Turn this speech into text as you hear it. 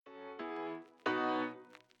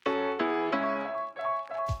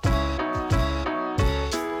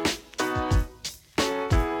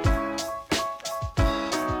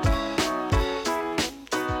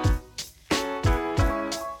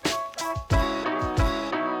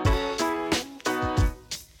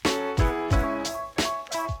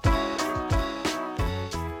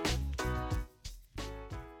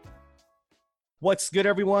What's good,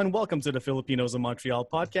 everyone? Welcome to the Filipinos of Montreal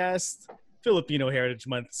podcast, Filipino Heritage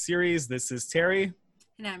Month series. This is Terry.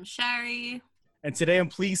 And I'm Shari. And today I'm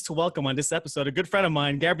pleased to welcome on this episode a good friend of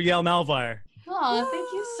mine, Gabrielle Malvar. Oh,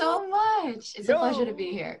 thank you so much. It's a pleasure to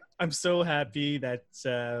be here. I'm so happy that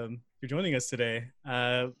you're joining us today.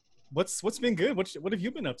 What's been good? What have you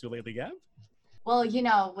been up to lately, Gab? Well, you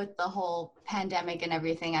know, with the whole pandemic and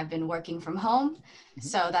everything, I've been working from home.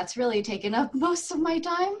 So that's really taken up most of my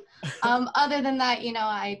time. Other than that, you know,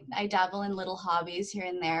 I dabble in little hobbies here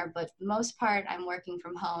and there, but most part, I'm working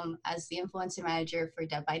from home as the influencer manager for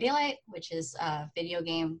Dead by Daylight, which is a video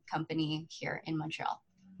game company here in Montreal.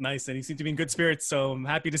 Nice. And you seem to be in good spirits, so I'm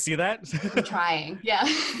happy to see that. I'm trying. Yeah.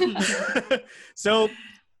 So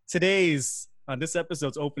this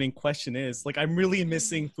episode's opening question is, I'm really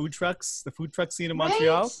missing food trucks, the food truck scene in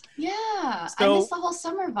Montreal. Right? Yeah. So, I miss the whole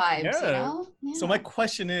summer vibes, you know? Yeah. So my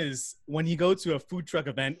question is, when you go to a food truck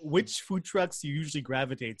event, which food trucks do you usually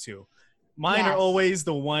gravitate to? Mine are always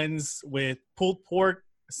the ones with pulled pork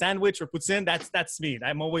sandwich or poutine. That's me.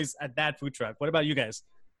 I'm always at that food truck. What about you guys?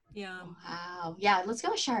 Yeah. Wow. Yeah, let's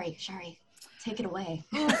go, Shari. Shari, take it away.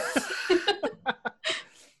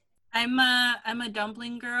 I'm a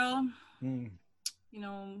dumpling girl. You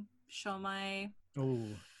know, shomai. Oh.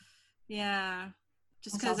 Yeah.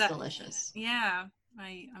 Just because sounds delicious. Yeah.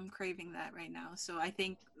 I'm craving that right now. So I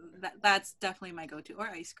think that's definitely my go-to. Or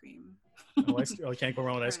ice cream. Oh, can't go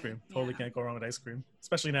wrong with ice cream. Totally can't go wrong with ice cream.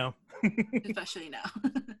 Especially now. Especially now.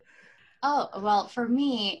 Oh, well, for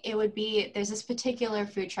me, it would be, there's this particular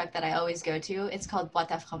food truck that I always go to. It's called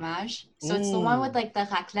Boîte à fromage. So it's the one with the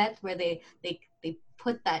raclette where they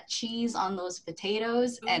put that cheese on those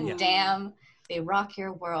potatoes and damn, they rock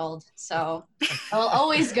your world. So I'll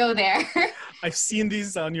always go there. I've seen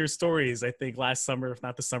these on your stories, I think last summer, if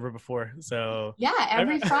not the summer before. So yeah,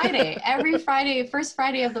 every Friday, first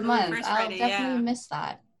Friday of the month. I'll definitely miss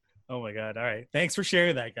that. Oh my God. All right. Thanks for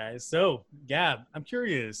sharing that, guys. So Gab, I'm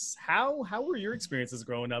curious, how were your experiences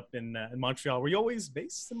growing up in Montreal? Were you always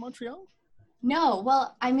based in Montreal? No.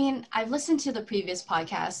 Well, I mean, I've listened to the previous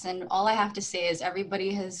podcasts and all I have to say is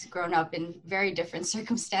everybody has grown up in very different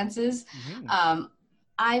circumstances.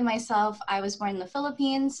 I was born in the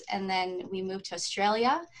Philippines and then we moved to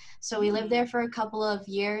Australia. So we lived there for a couple of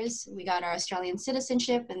years. We got our Australian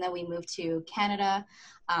citizenship and then we moved to Canada.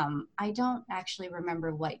 I don't actually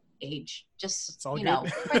remember what age, just, you know,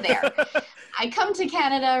 we're there. I come to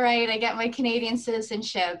Canada, right? I get my Canadian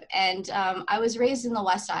citizenship and I was raised in the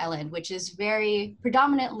West Island, which is very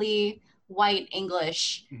predominantly white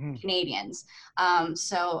English Canadians.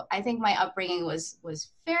 So I think my upbringing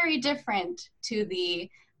was very different to the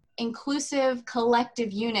inclusive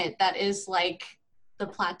collective unit that is like the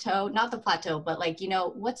plateau, not the plateau, but like, you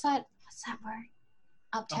know, what's that word?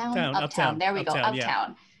 Uptown. There we go. Uptown. Yeah.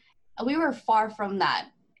 We were far from that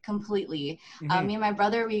completely. Me and my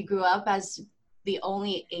brother, we grew up as the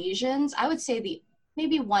only Asians. I would say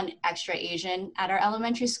maybe one extra Asian at our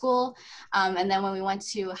elementary school. And then when we went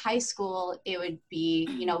to high school, it would be,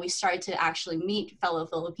 you know, we started to actually meet fellow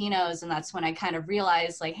Filipinos. And that's when I kind of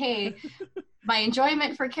realized like, hey, my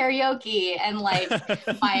enjoyment for karaoke and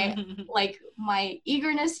my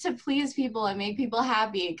eagerness to please people and make people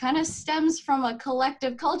happy kind of stems from a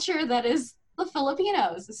collective culture that is the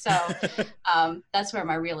Filipinos. So that's where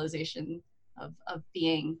my realization of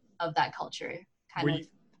being of that culture kind of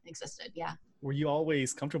existed. Yeah. Were you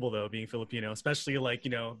always comfortable though being Filipino, especially like,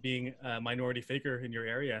 you know, being a minority figure in your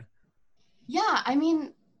area? Yeah, I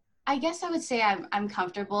mean, I guess I would say I'm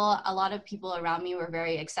comfortable. A lot of people around me were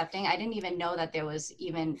very accepting. I didn't even know that there was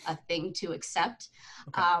even a thing to accept.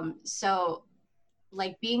 Okay. So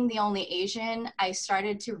like being the only Asian, I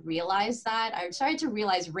started to realize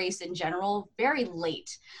race in general very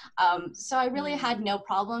late. So I really had no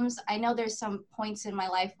problems. I know there's some points in my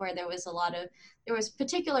life where there was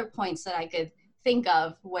particular points that I could think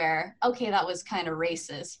of where, okay, that was kind of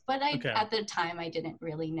racist, but at the time I didn't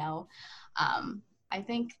really know. I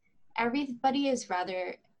think everybody is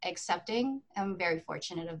rather accepting. I'm very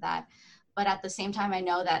fortunate of that. But at the same time, I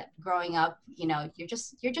know that growing up, you know, you're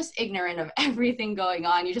just ignorant of everything going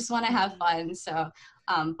on. You just want to have fun. So,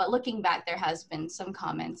 but looking back, there has been some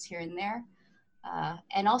comments here and there.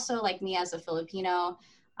 And also like me as a Filipino,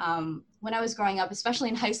 when I was growing up, especially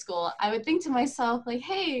in high school, I would think to myself like,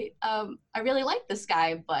 hey, I really like this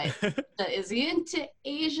guy, but is he into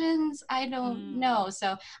Asians? I don't know.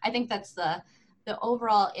 So I think that's the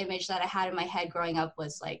overall image that I had in my head growing up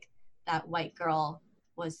was like that white girl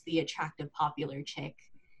was the attractive, popular chick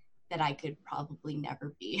that I could probably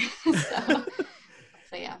never be.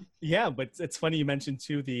 So yeah. Yeah, but it's funny you mentioned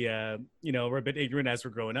too the, you know, we're a bit ignorant as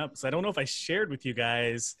we're growing up. So I don't know if I shared with you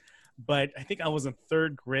guys, but I think I was in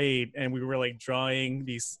third grade, and we were like drawing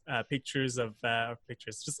these pictures of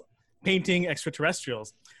just painting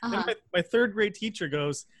extraterrestrials. Then my third grade teacher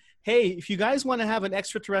goes, "Hey, if you guys want to have an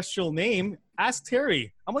extraterrestrial name, ask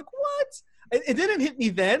Terry." I'm like, "What?" It didn't hit me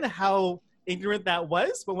then how ignorant that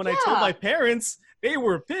was, but when I told my parents, they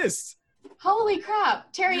were pissed. Holy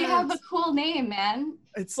crap, Terry, you have a cool name, man.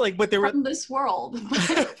 It's like, but they were from this world.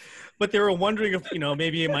 But they were wondering if,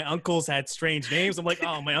 maybe my uncles had strange names. I'm like,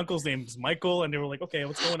 oh, my uncle's name is Michael. And they were like, okay,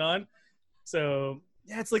 what's going on? So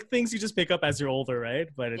yeah, it's like things you just pick up as you're older, right?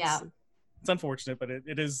 But it's unfortunate, but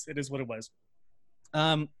it is what it was.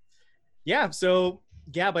 Yeah. So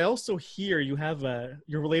Gab, I also hear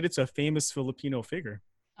you're related to a famous Filipino figure.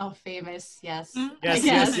 Oh, famous. Yes.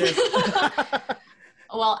 Yes.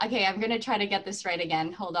 Well, okay, I'm going to try to get this right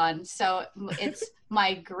again. Hold on. So it's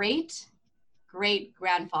my great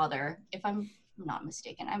grandfather, if I'm not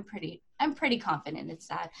mistaken. I'm pretty confident it's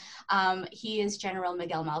that. He is General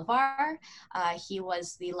Miguel Malvar. He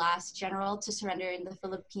was the last general to surrender in the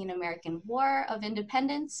Philippine-American War of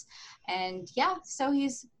Independence. And yeah, so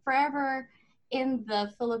he's forever in the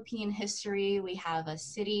Philippine history. We have a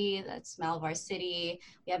city, that's Malvar City.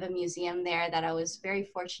 We have a museum there that I was very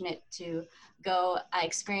fortunate to go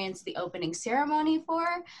experience the opening ceremony for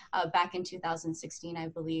back in 2016, I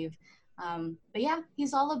believe. But yeah,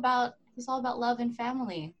 he's all about love and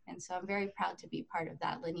family. And so I'm very proud to be part of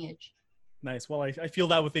that lineage. Nice. Well, I feel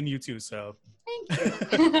that within you too, so.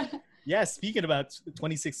 Thank you. Yeah, speaking about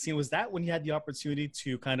 2016, was that when you had the opportunity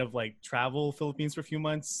to kind of like travel Philippines for a few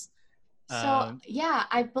months? So yeah,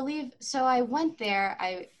 I believe so. I went there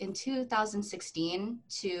in 2016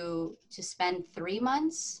 to spend 3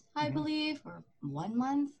 months, I believe, or 1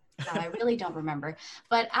 month. I really don't remember.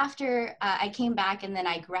 But after I came back and then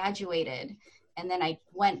I graduated and then I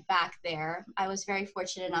went back there, I was very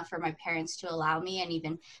fortunate enough for my parents to allow me and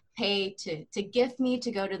even pay to gift me to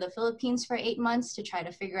go to the Philippines for 8 months to try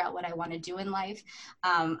to figure out what I want to do in life.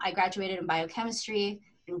 I graduated in biochemistry.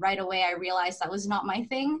 And right away, I realized that was not my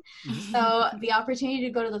thing. So the opportunity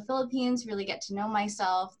to go to the Philippines, really get to know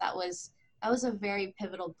myself, that was a very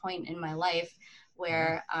pivotal point in my life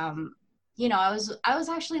where, I was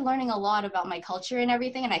actually learning a lot about my culture and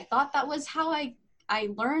everything. And I thought that was how I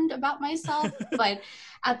learned about myself. But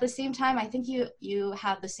at the same time, I think you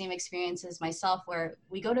have the same experience as myself, where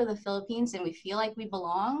we go to the Philippines and we feel like we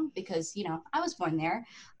belong because, I was born there.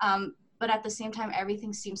 But at the same time,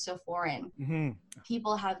 everything seems so foreign.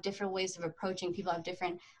 People have different ways of approaching. People have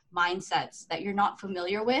different mindsets that you're not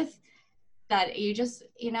familiar with, that you just,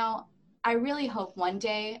 I really hope one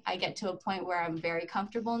day I get to a point where I'm very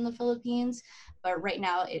comfortable in the Philippines. But right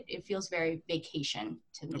now, it feels very vacation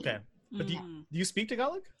to me. Okay. But do you speak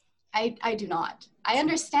Tagalog? I do not. I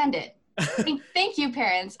understand it. Thank you,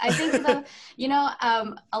 parents. I think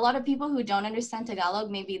a lot of people who don't understand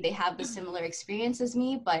Tagalog, maybe they have the similar experience as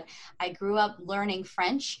me, but I grew up learning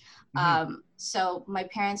French. So my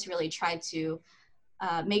parents really tried to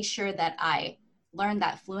make sure that I learned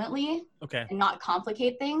that fluently and not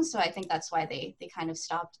complicate things. So I think that's why they kind of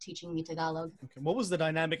stopped teaching me Tagalog. Okay. What was the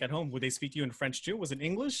dynamic at home? Would they speak to you in French too? Was it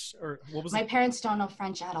English, or what was My parents don't know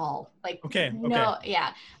French at all. No,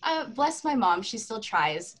 yeah. Bless my mom. She still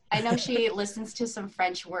tries. I know she listens to some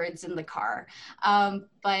French words in the car.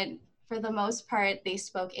 But for the most part, they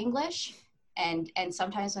spoke English. And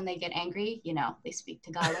sometimes when they get angry, they speak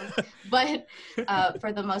Tagalog. But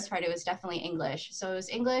for the most part, it was definitely English. So it was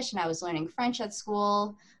English, and I was learning French at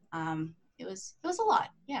school. It was a lot.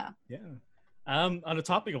 Yeah. Yeah. On the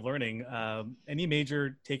topic of learning, any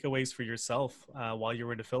major takeaways for yourself while you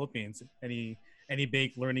were in the Philippines? Any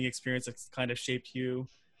big learning experience that's kind of shaped you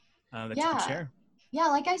that you could share? Yeah,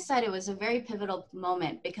 like I said, it was a very pivotal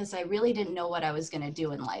moment because I really didn't know what I was going to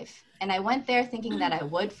do in life. And I went there thinking that I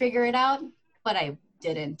would figure it out, but I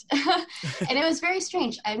didn't. And it was very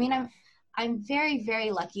strange. I mean, I'm very,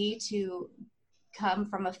 very lucky to come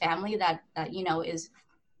from a family that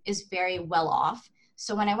is very well off.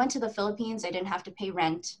 So when I went to the Philippines, I didn't have to pay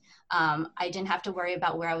rent. I didn't have to worry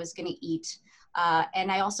about where I was going to eat. And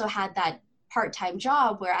I also had that part-time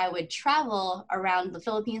job where I would travel around the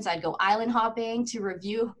Philippines. I'd go island hopping to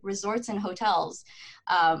review resorts and hotels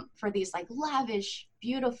for these like lavish,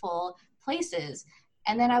 beautiful places.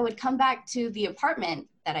 And then I would come back to the apartment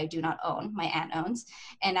that I do not own, my aunt owns,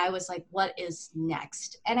 and I was like, what is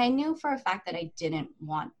next? And I knew for a fact that I didn't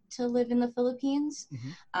want to live in the Philippines.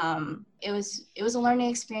 It was a learning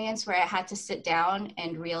experience where I had to sit down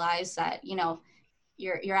and realize that,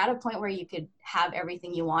 you're at a point where you could have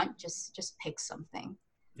everything you want, just pick something.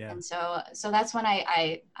 Yeah. And so that's when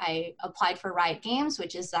I applied for Riot Games,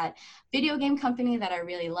 which is that video game company that I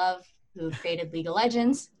really love. who created League of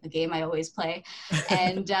Legends, a game I always play.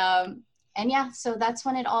 And yeah, so that's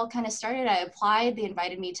when it all kind of started. I applied, they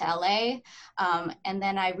invited me to LA. And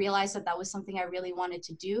then I realized that that was something I really wanted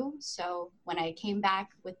to do. So when I came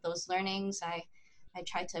back with those learnings, I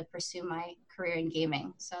tried to pursue my career in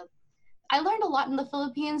gaming. So I learned a lot in the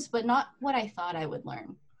Philippines, but not what I thought I would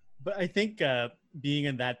learn. But I think being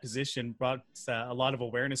in that position brought a lot of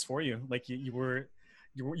awareness for you. Like you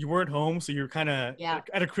weren't home, so you're kind of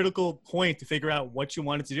at a critical point to figure out what you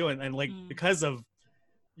wanted to do, and like because of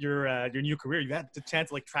your new career, you had the chance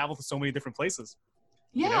to like travel to so many different places.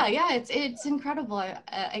 Yeah, it's incredible.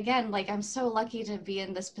 Again, like I'm so lucky to be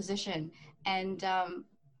in this position, and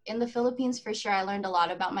in the Philippines, for sure, I learned a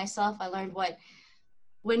lot about myself. I learned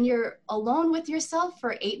when you're alone with yourself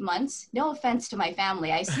for 8 months, no offense to my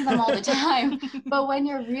family, I see them all the time, but when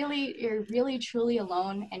you're really truly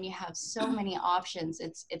alone and you have so many options,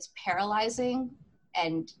 it's paralyzing,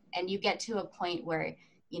 and you get to a point where,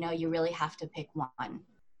 you know, you really have to pick one.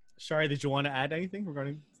 Shari, did you want to add anything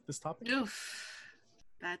regarding this topic? Oof.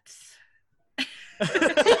 That's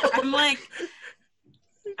I'm like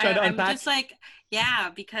I'm just like,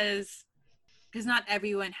 yeah, because not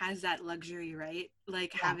everyone has that luxury, right?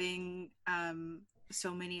 Like having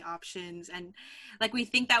so many options, and like we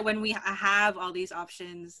think that when we have all these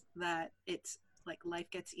options that it's like life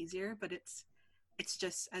gets easier, but it's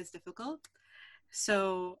just as difficult.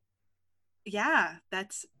 So yeah,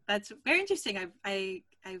 that's very interesting.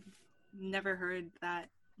 I've never heard that,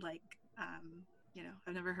 like you know,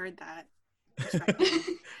 I've never heard that perspective.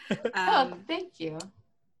 Oh, thank you.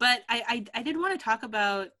 But I did want to talk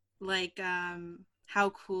about like how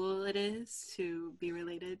cool it is to be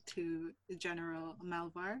related to General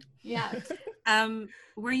Malvar. Yeah.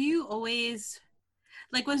 Were you always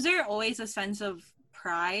like, was there always a sense of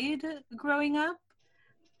pride growing up?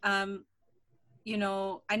 You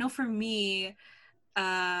know, I know for me,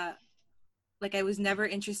 like I was never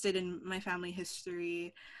interested in my family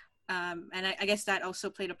history. And I guess that also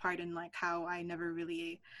played a part in like how I never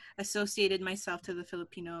really associated myself to the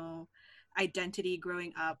Filipino identity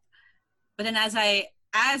growing up. But then as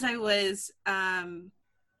I was on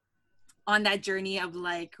that journey of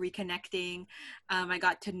like reconnecting, I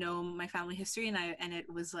got to know my family history, and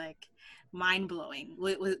it was like mind blowing.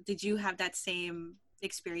 Did you have that same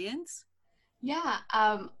experience? Yeah,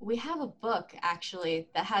 we have a book actually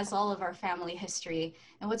that has all of our family history.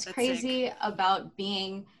 And what's That's crazy sick. about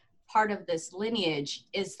being part of this lineage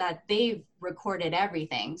is that they've recorded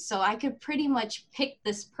everything. So I could pretty much pick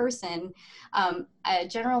this person.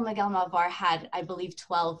 General Miguel Malvar had, I believe,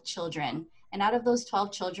 12 children. And out of those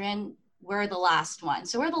 12 children, we're the last one.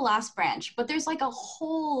 So we're the last branch, but there's like a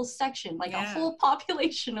whole section, like a whole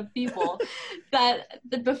population of people that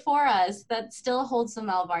before us that still holds the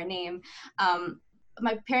Malvar name.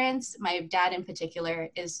 My parents, my dad in particular,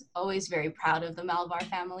 is always very proud of the Malvar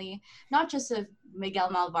family, not just of Miguel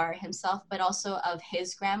Malvar himself, but also of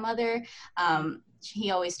his grandmother.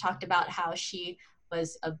 He always talked about how she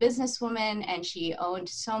was a businesswoman and she owned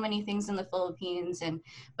so many things in the Philippines,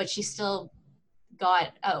 but she still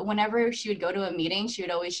got whenever she would go to a meeting, she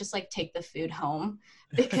would always just like take the food home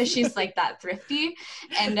because she's like that thrifty,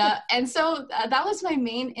 and so that was my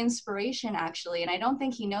main inspiration actually. And I don't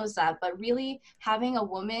think he knows that, but really having a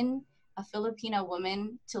woman, a Filipina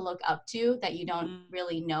woman to look up to that you don't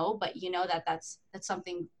really know, but you know that that's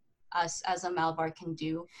something us as a Malvar can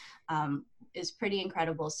do, is pretty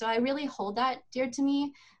incredible. So I really hold that dear to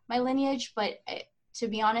me, my lineage. But to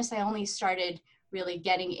be honest, I only started really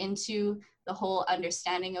getting into the whole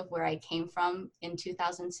understanding of where I came from in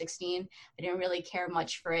 2016. I didn't really care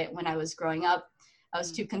much for it when I was growing up. I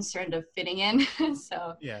was too concerned of fitting in.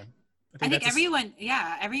 So yeah, I think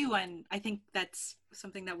everyone, I think that's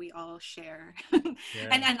something that we all share.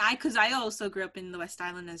 And because I also grew up in the West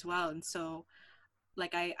Island as well, and so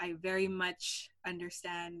like I very much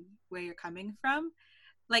understand where you're coming from.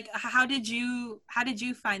 Like how did you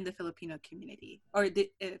find the Filipino community, or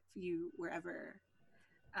if you were ever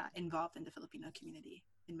involved in the Filipino community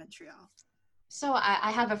in Montreal? So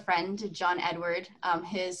I have a friend, John Edward.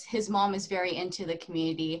 His mom is very into the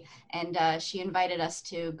community, and she invited us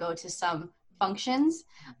to go to some functions.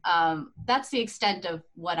 That's the extent of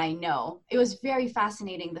what I know. It was very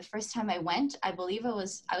fascinating. The first time I went, I believe I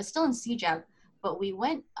was still in CJAB, but we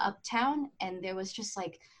went uptown, and there was just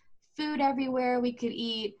like food everywhere we could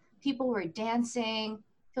eat. People were dancing,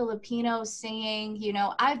 Filipinos singing. You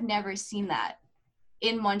know, I've never seen that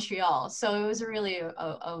in Montreal. So it was really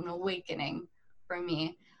an awakening for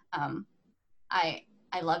me. I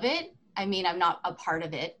love it. I mean, I'm not a part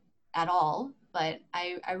of it at all, but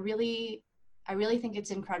I really I really think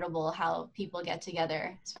it's incredible how people get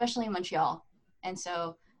together, especially in Montreal. And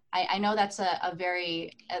so I know that's a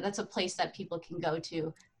very, that's a place that people can go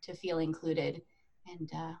to feel included.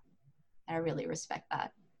 And I really respect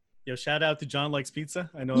that. Yo, shout out to John Likes Pizza.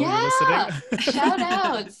 I know you're Yeah, listening. shout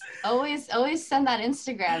outs. Always send that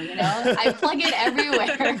Instagram, you know? I plug it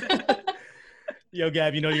everywhere. Yo,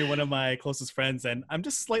 Gab, you know you're one of my closest friends, and I'm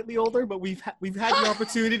just slightly older, but we've had the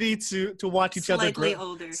opportunity to watch each other grow. Slightly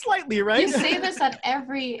older. Slightly, right? You say this at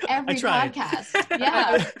every podcast.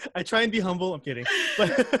 Yeah. I try and be humble. I'm kidding.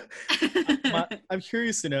 But I'm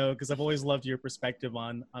curious to know, because I've always loved your perspective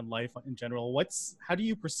on life in general. How do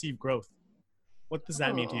you perceive growth? What does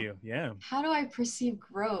that mean to you? Yeah. How do I perceive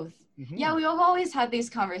growth? Mm-hmm. Yeah, we've always had these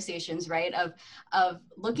conversations, right? Of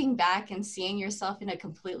looking back and seeing yourself in a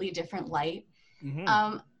completely different light.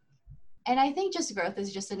 Mm-hmm. And I think just growth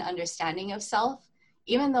is just an understanding of self,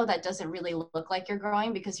 even though that doesn't really look like you're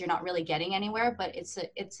growing because you're not really getting anywhere, but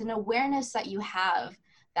it's an awareness that you have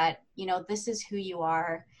that, you know, this is who you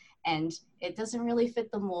are and it doesn't really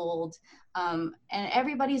fit the mold. And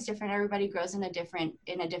everybody's different. Everybody grows in a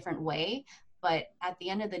different way. But at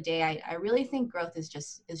the end of the day, I really think growth is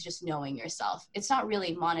just knowing yourself. It's not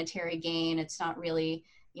really monetary gain. It's not really,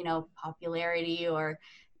 you know, popularity or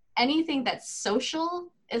anything that's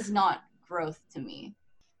social is not growth to me.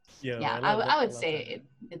 Yeah, I would say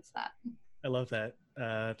it's that. I love that.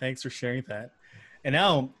 Thanks for sharing that. And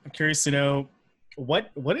now I'm curious to know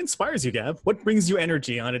what inspires you, Gab? What brings you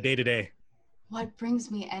energy on a day-to-day? What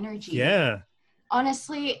brings me energy? Yeah.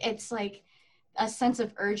 Honestly, it's like a sense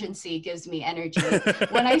of urgency gives me energy.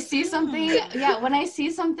 When I see something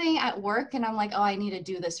at work and I'm like, oh, I need to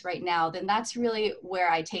do this right now, then that's really where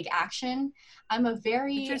I take action. I'm a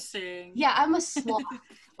very interesting. Yeah, I'm a sloth.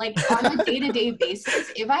 Like on a day-to-day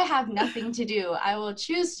basis, if I have nothing to do, I will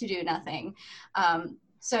choose to do nothing.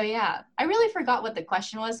 So yeah, I really forgot what the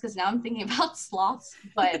question was because now I'm thinking about sloths,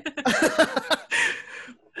 but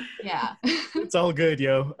yeah. It's all good,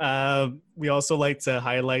 yo. We also like to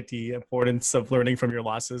highlight the importance of learning from your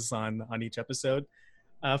losses on each episode.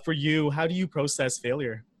 For you, how do you process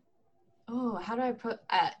failure? Oh, how do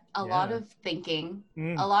I a lot of thinking,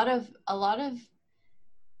 a lot of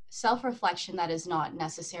self-reflection that is not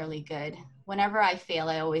necessarily good. Whenever I fail,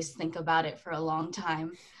 I always think about it for a long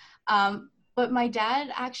time. But my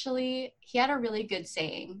dad actually, he had a really good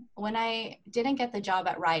saying. When I didn't get the job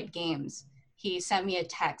at Riot Games, he sent me a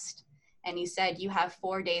text and he said, you have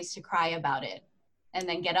 4 days to cry about it and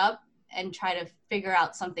then get up and try to figure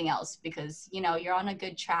out something else because, you know, you're on a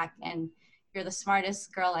good track and you're the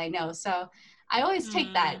smartest girl I know. So I always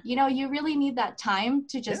take that, you know, you really need that time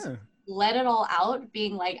to just let it all out,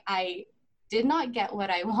 being like, I did not get what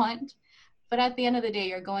I want, but at the end of the day,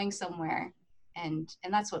 you're going somewhere and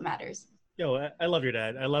that's what matters. Yo, I love your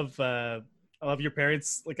dad. I love your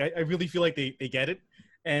parents. Like, I really feel like they get it.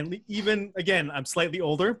 And even, again, I'm slightly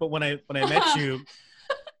older, but when I met you,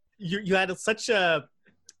 you had such a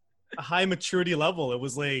high maturity level. It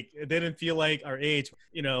was like, it didn't feel like our age,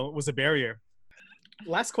 you know, was a barrier.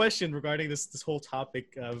 Last question regarding this whole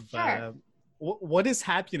topic of what is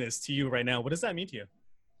happiness to you right now? What does that mean to you?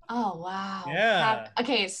 Oh, wow. Yeah.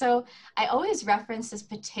 Okay, so I always reference this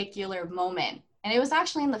particular moment, and it was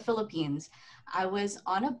actually in the Philippines. I was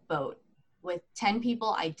on a boat with 10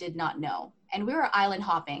 people I did not know, and we were island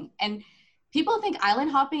hopping. And people think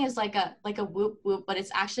island hopping is like a whoop whoop, but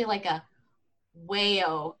it's actually like a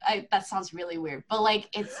wayo. That sounds really weird, but like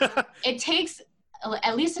it takes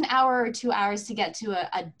at least an hour or 2 hours to get to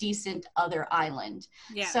a decent other island.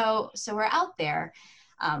 Yeah. So we're out there.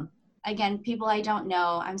 Again, people I don't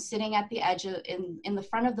know. I'm sitting at the edge in the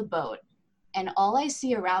front of the boat, and all I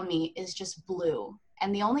see around me is just blue.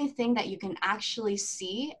 And the only thing that you can actually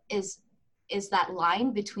see is that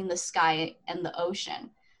line between the sky and the ocean.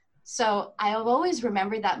 So I have always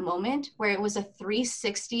remembered that moment where it was a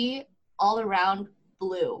 360 all around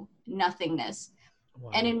blue, nothingness.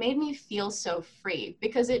 Wow. And it made me feel so free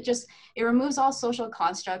because it removes all social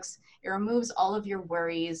constructs. It removes all of your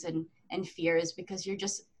worries and fears because you're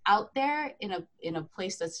just out there in a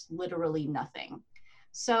place that's literally nothing.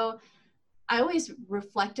 So I always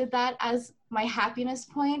reflected that as my happiness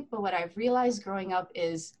point, but what I've realized growing up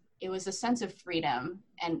is it was a sense of freedom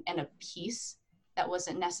and a peace that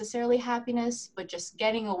wasn't necessarily happiness, but just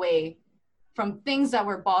getting away from things that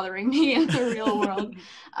were bothering me in the real world.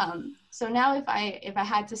 So now if I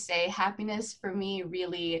had to say, happiness for me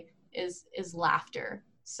really is laughter.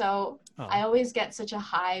 So I always get such a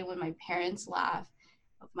high when my parents laugh,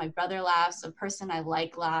 if my brother laughs, a person I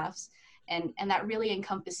like laughs, and that really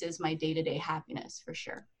encompasses my day-to-day happiness for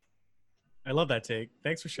sure. I love that take.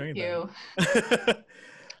 Thanks for sharing that.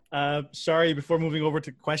 Shari, before moving over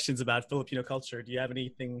to questions about Filipino culture, do you have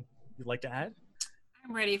anything you'd like to add?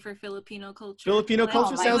 I'm ready for Filipino culture. Filipino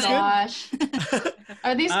culture sounds good.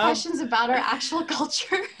 Are these questions about our actual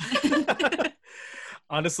culture?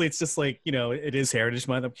 Honestly, it's just like, it is Heritage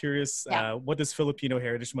Month. I'm curious, what does Filipino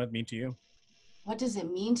Heritage Month mean to you? What does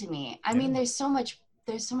it mean to me? I mean, there's so much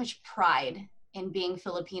pride in being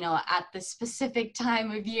Filipino at this specific time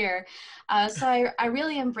of year. So I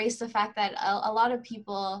really embrace the fact that a lot of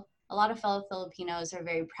people, a lot of fellow Filipinos are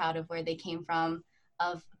very proud of where they came from,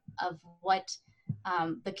 of what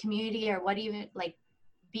the community, or what even like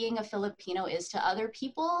being a Filipino is to other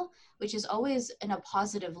people, which is always in a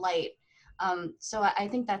positive light. So I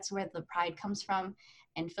think that's where the pride comes from.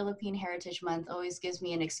 And Philippine Heritage Month always gives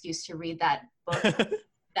me an excuse to read that book,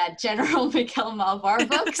 that General Miguel Malvar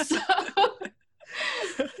book. So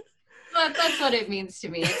but that's what it means to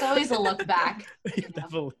me. It's always a look back.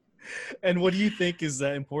 Definitely. And what do you think is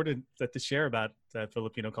important to share about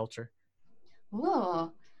Filipino culture?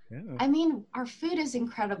 Ooh. Yeah. I mean, our food is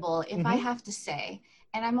incredible, if I have to say.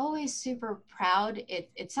 And I'm always super proud.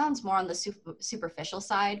 It sounds more on the superficial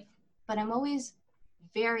side, but I'm always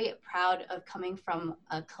very proud of coming from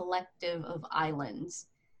a collective of islands.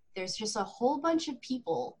 There's just a whole bunch of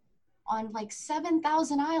people on like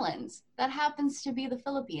 7,000 islands. That happens to be the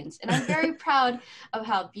Philippines. And I'm very proud of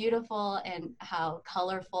how beautiful and how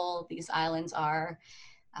colorful these islands are.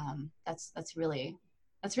 That's really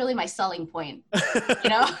my selling point,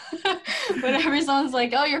 Whenever someone's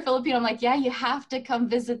like, oh, you're Filipino, I'm like, yeah, you have to come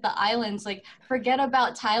visit the islands. Like, forget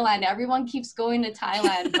about Thailand. Everyone keeps going to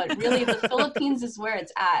Thailand, but really the Philippines is where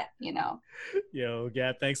it's at, Yo,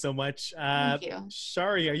 yeah, thanks so much. Thank you.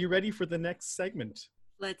 Shari, are you ready for the next segment?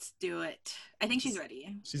 Let's do it. I think she's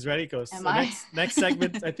ready. She's ready, Coast. Am I? Next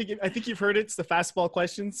segment, I think you've heard it. It's the fastball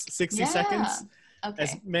questions, 60 seconds. Okay.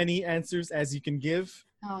 As many answers as you can give.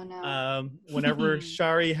 Oh no. Whenever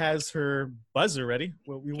Shari has her buzzer ready,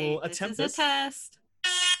 we will attempt this. This is a test.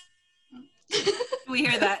 We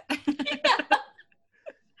hear that.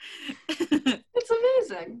 It's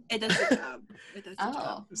amazing. It does the job. It does the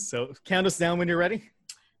job. So count us down when you're ready.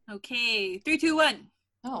 Okay, 3, 2, 1.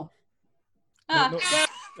 Oh. No.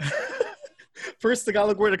 First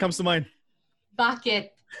Tagalog word that comes to mind.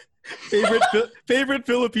 Bakit. Favorite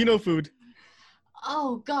Filipino food.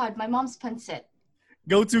 Oh God, my mom's pancit.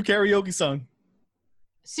 Go-to karaoke song.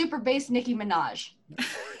 Super bass Nicki Minaj.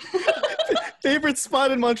 Favorite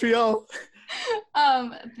spot in Montreal.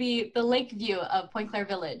 The lake view of Point Claire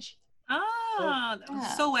Village.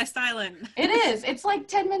 So West Island. It is. It's like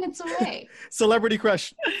 10 minutes away. Celebrity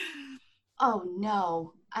crush. Oh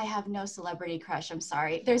no, I have no celebrity crush. I'm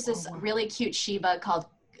sorry. There's this really cute Shiba called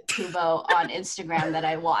Kubo on Instagram that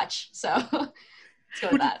I watch. So let's go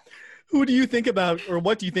with that. Who do you think about, or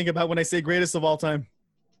what do you think about when I say greatest of all time?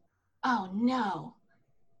 Oh, no.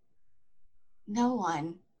 No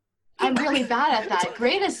one. I'm really bad at that.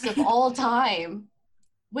 Greatest of all time.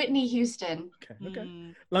 Whitney Houston.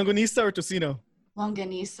 Okay. Longanisa or tocino?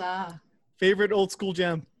 Longanisa. Favorite old school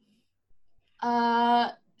jam?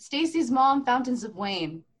 Stacy's Mom, Fountains of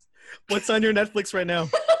Wayne. What's on your Netflix right now?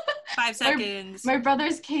 5 seconds. My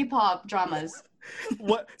brother's K-pop dramas.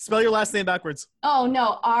 What? Spell your last name backwards. Oh,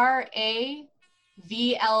 no. RAVLAM.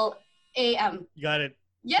 You got it.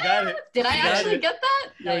 Yeah. You got it. Did I actually get that?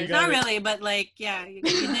 Yeah, you got Not it. really, but like, yeah, you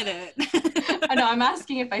did it. I know. I'm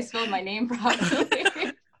asking if I spelled my name properly.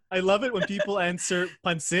 I love it when people answer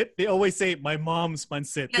pancit. They always say, my mom's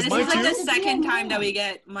pancit. Yeah, this is mine like too? the second time that we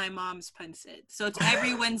get my mom's pancit. So it's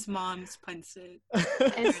everyone's mom's pancit.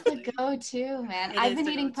 It's the go-to, man. I've been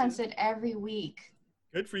eating pancit every week.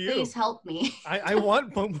 Good for you. Please help me. I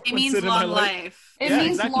want pancit It means in my long life. life. It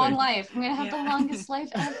means long life. I'm going to have the longest life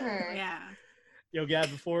ever. Yeah. Yo,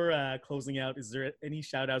 Gab, before closing out, is there any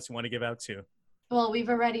shout-outs you want to give out to? Well, we've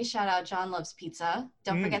already shout out John Loves Pizza.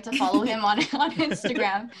 Don't forget to follow him on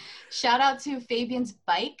Instagram. Shout out to Fabian's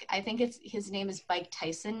Bike. I think his name is Bike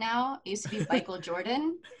Tyson now. It used to be Michael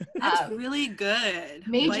Jordan. That's really good.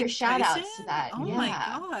 Major shout outs to that. Oh my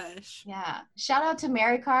gosh. Yeah. Shout out to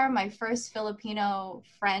Maricar, my first Filipino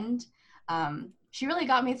friend. She really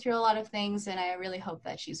got me through a lot of things, and I really hope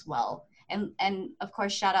that she's well. And of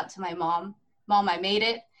course, shout out to my mom. Mom, I made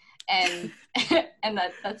it. And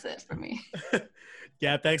that's it for me.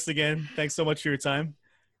 Yeah, thanks again. Thanks so much for your time.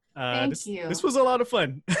 Thank you. This was a lot of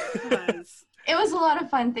fun. It was a lot of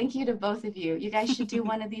fun. Thank you to both of you. You guys should do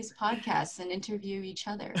one of these podcasts and interview each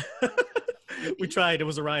other. We tried. It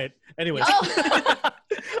was a riot. Anyways, Oh.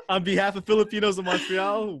 on behalf of Filipinos in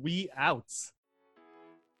Montreal, we out.